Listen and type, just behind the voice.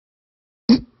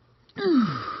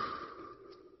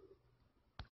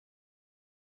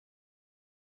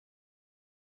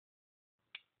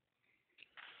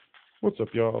What's up,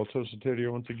 y'all? Toasted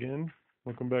Tater once again.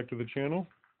 Welcome back to the channel.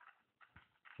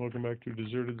 Welcome back to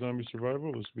Deserted Zombie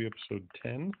Survival. This will be episode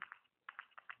 10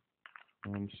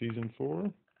 on season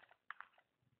 4.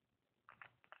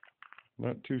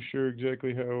 Not too sure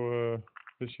exactly how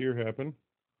this year happened,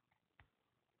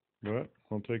 but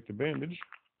I'll take the bandage.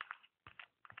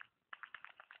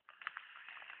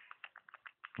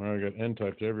 I got N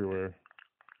types everywhere.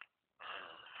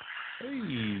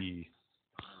 Hey!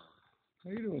 How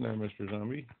you doing there, Mr.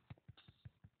 Zombie?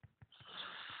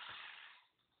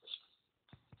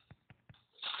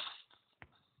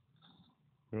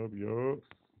 Yup.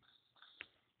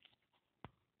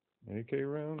 AK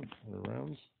rounds?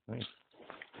 Nice.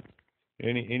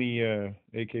 Any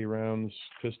AK rounds,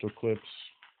 pistol clips,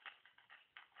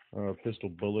 pistol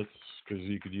bullets, because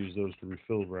you could use those to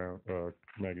refill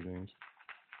magazines,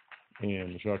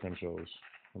 and the shotgun shells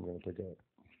I'm going to pick up.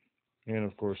 And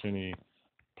of course any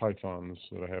pythons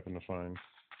that I happen to find,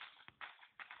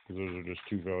 because those are just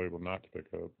too valuable not to pick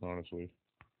up, honestly.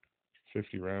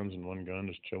 50 rounds in one gun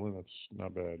just chilling, that's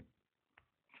not bad.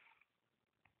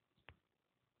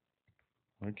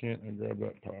 Why can't I grab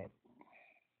that pop?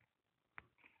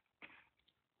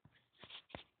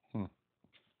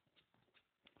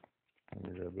 Let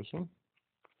me grab this one.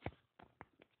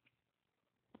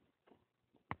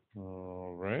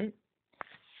 Alright.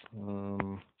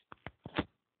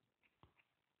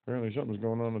 Apparently something's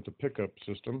going on with the pickup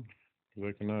system, because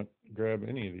I cannot grab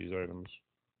any of these items.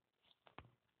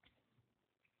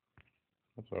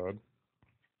 That's odd.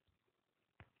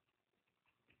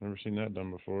 Never seen that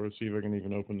done before. Let's see if I can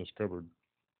even open this cupboard.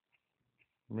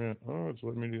 Yeah, oh, it's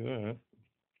letting me do that.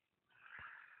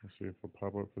 Let's see if it'll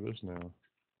pop up for this now.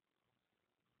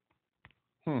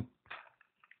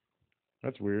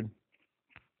 That's weird.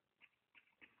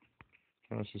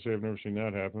 Honestly say I've never seen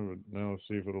that happen, but now let's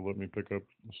see if it'll let me pick up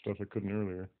the stuff I couldn't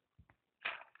earlier.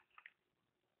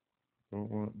 Don't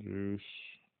want juice.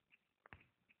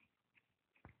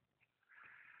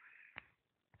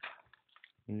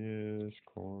 Yes,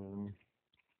 corn.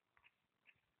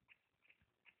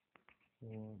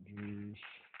 Don't want juice.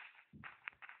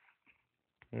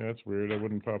 Yeah, that's weird. That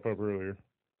wouldn't pop up earlier.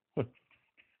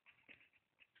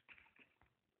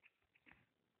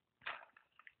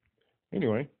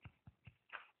 Anyway.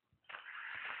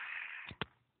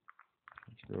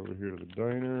 Let's go over here to the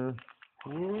diner.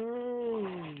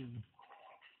 Whoa!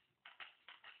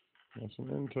 Got some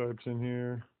N types in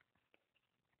here.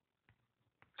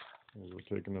 We'll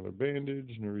take another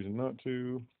bandage. No reason not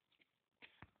to.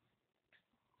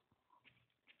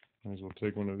 Might as well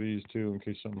take one of these too in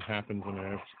case something happens and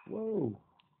I have to, whoa!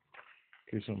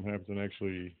 In case something happens and I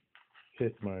actually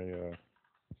hit my or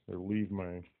leave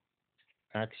my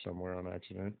axe somewhere on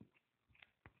accident.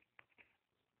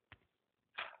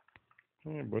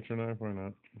 Yeah, butcher knife, why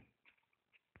not?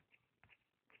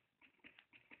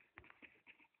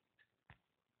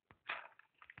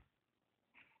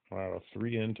 Wow,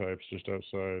 3 N types just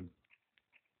outside.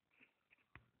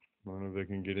 I don't know if they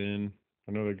can get in.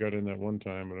 I know they got in that one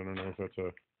time, but I don't know if that's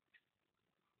a...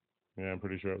 Yeah, I'm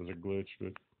pretty sure it was a glitch,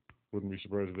 but wouldn't be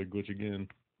surprised if they glitch again.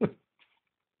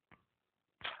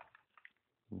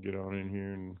 Get on in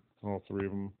here and all 3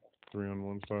 of them,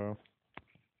 3-on-1 style.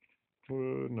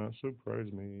 Would not surprise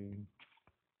me.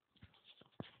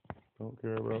 Don't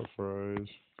care about fries.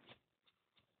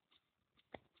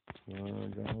 I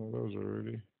got one of those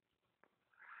already.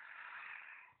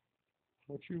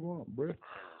 What you want, bruh?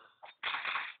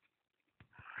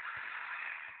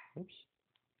 Oops.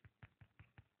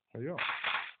 Hey, y'all.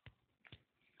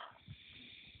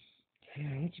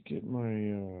 Here, let's get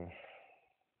my,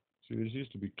 see, this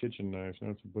used to be kitchen knives,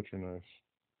 now it's a butcher knife.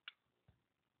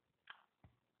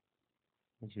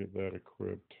 Let's get that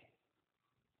equipped.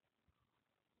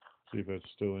 See if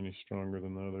that's still any stronger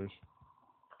than the others.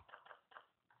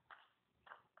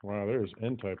 Wow, there's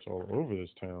N types all over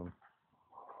this town.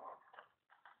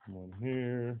 1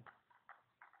 here.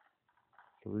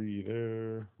 3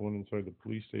 there. 1 inside the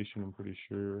police station, I'm pretty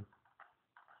sure.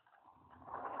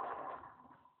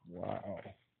 Wow.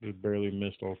 Just barely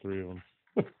missed all 3 of them.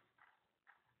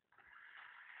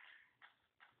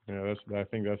 Yeah, I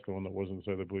think that's the one that was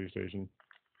inside the police station.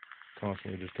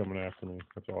 Constantly just coming after me.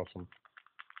 That's awesome.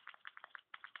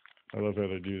 I love how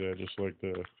they do that, just like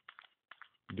the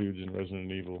dudes in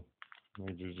Resident Evil.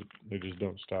 They just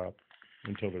don't stop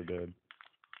until they're dead.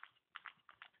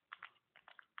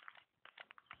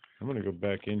 I'm gonna go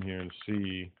back in here and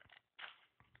see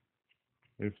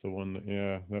if the one that,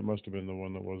 yeah, that must have been the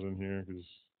one that was in here, because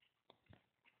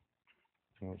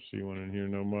I don't see one in here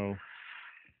no more.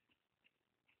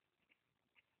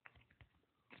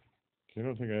 Okay, I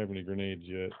don't think I have any grenades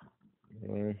yet.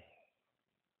 Do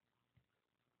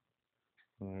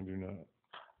I do not.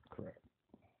 Crap.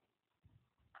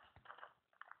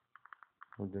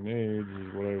 Well, grenades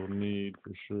is what I will need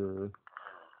for sure.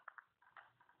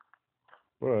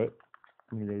 But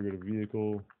I'm gonna go get a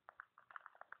vehicle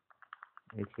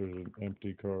if there's an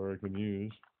empty car I can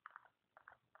use.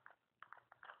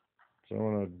 So I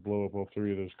want to blow up all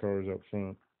three of those cars up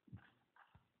front.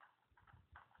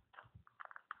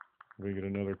 If we get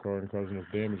another car and cause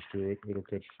enough damage to it, it'll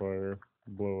catch fire,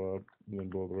 blow up, and then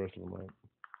blow the rest of them up.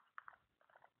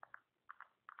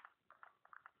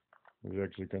 It's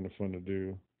actually kind of fun to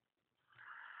do.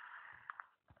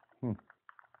 I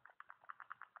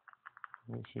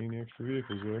don't see any extra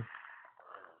vehicles there.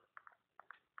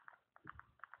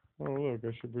 Oh look,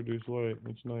 I should produce light.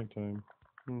 It's nighttime.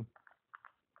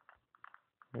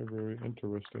 Very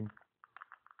interesting.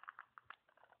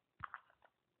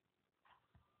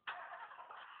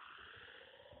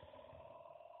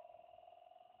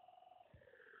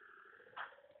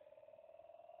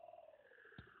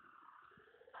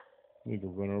 Need to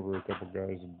run over a couple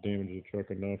guys and damage the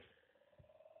truck enough.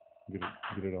 Get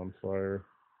it on fire.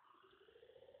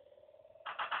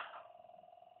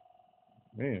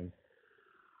 Man.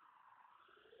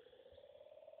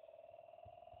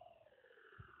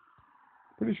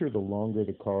 Pretty sure the longer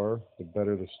the car, the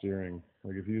better the steering.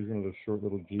 Like if you use one of those short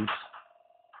little Jeeps,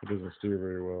 it doesn't steer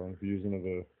very well. If you use one of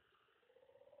the,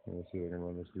 let's see if I can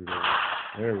run this dude over.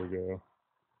 There we go.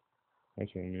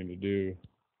 That's what I need to do.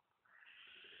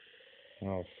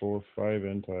 Oh, 4, 5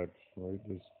 end types, right?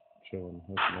 Just chilling.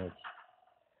 That's nuts.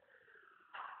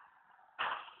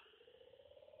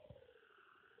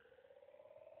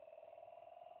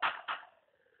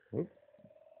 Whoop.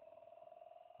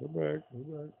 Go back.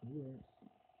 Yeah.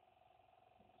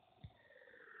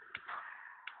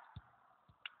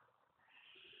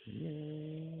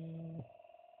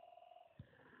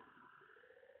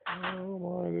 Oh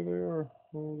my, there they are.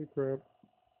 Holy crap.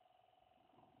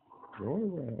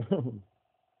 Going around.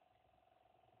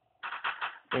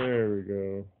 There we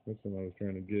go. That's what I was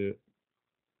trying to get.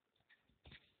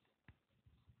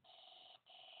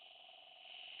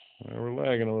 We're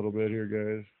lagging a little bit here,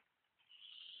 guys.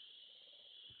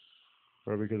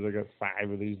 Probably because I got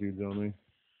 5 of these dudes on me.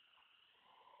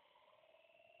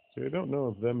 See, I don't know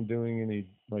if them doing any,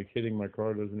 like hitting my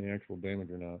car does any actual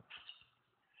damage or not.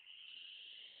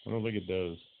 I don't think it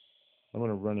does. I'm going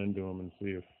to run into them and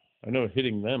see if... I know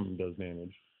hitting them does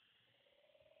damage.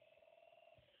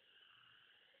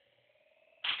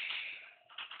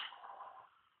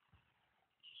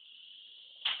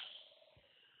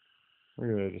 Look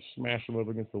at that, just smash them up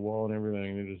against the wall and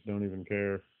everything. They just don't even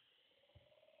care.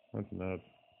 That's nuts.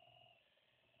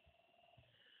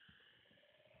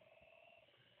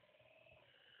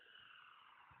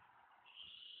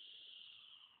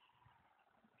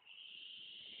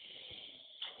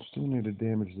 Still need to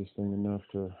damage this thing enough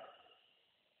to...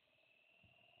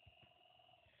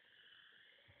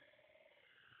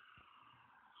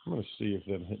 I'm going to see if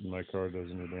them hitting my car does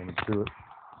any damage to it.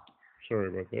 Sorry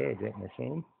about that, I dropped my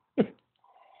phone.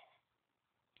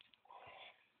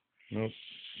 Nope,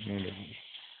 no damage.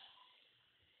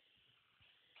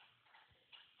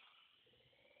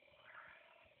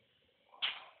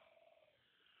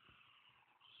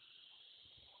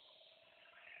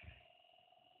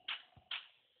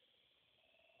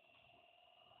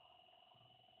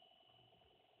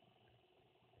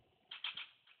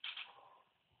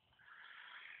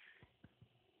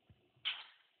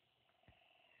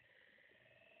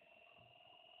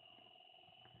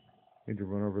 Need to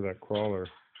run over that crawler.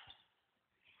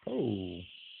 Oh.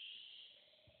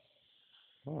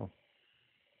 Wow.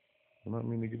 I not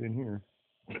mean to get in here.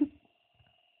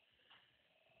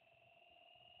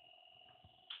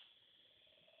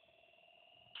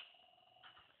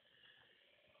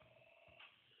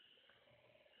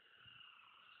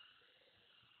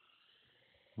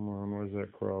 Come on, where's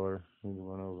that crawler? Need to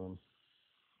run over him.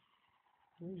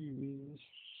 There he is.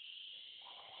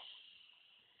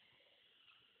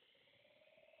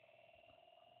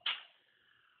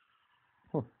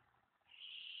 Huh.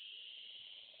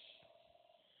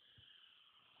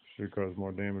 Should cause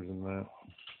more damage than that.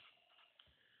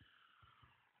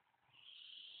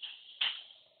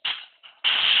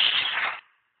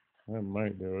 That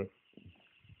might do it.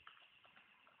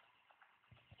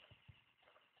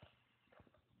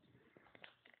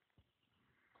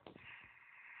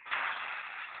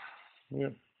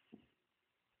 Yep.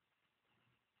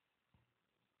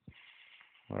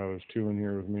 Wow, there's 2 in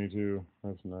here with me too.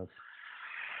 That's nuts.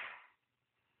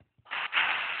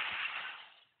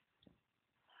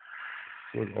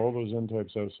 Look, all those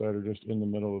N-types outside are just in the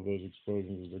middle of those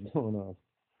explosions as they're going off.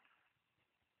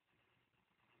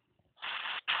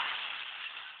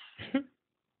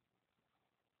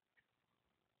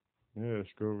 Yes,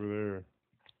 go over there.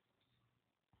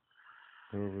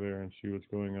 Go over there and see what's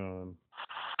going on.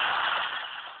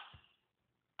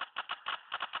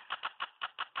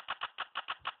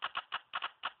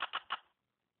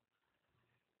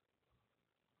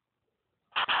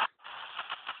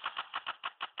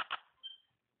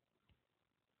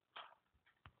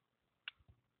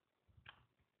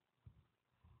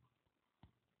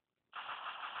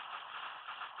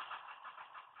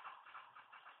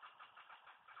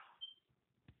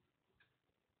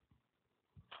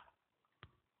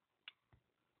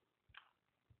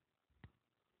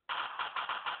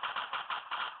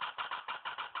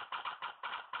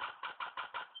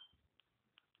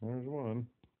 There's one.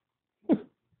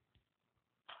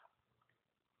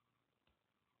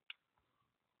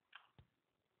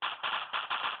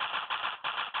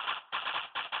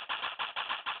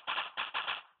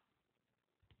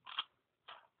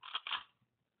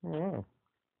 Oh, wow.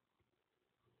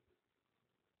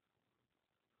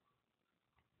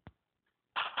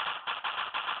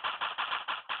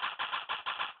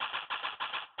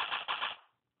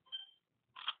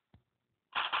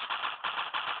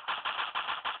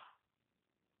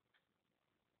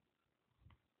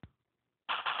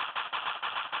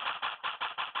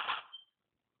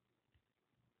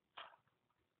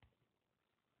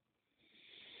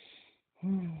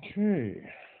 Okay.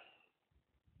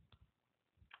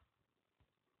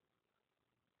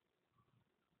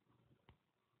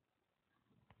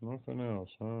 Nothing else,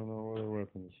 huh? No other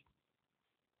weapons.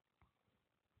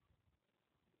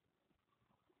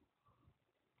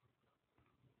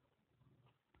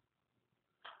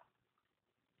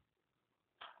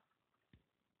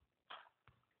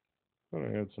 Thought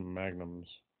I had some magnums,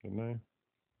 didn't I?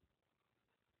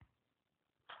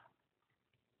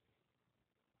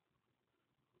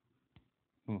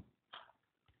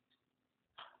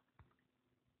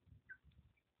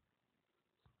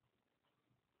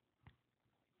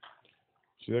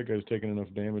 See, that guy's taking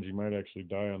enough damage, he might actually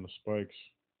die on the spikes.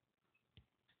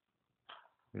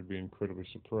 I'd be incredibly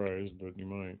surprised, but you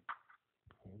might.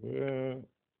 Yeah.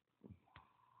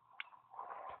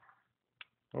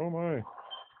 Oh my.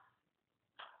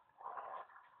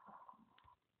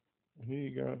 He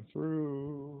got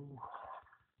through.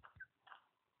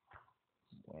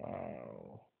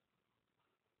 Wow.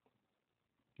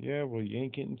 Yeah, we'll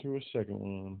yank it into a second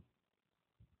one.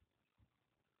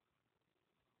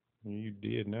 You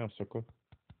did now, sucker.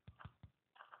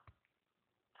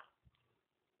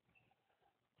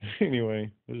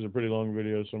 Anyway, this is a pretty long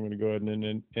video, so I'm going to go ahead and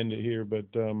end it here. But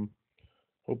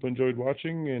hope you enjoyed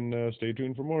watching, and stay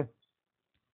tuned for more.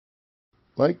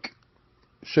 Like,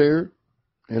 share,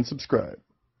 and subscribe.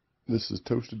 This is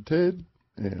Toasted Ted,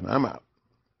 and I'm out.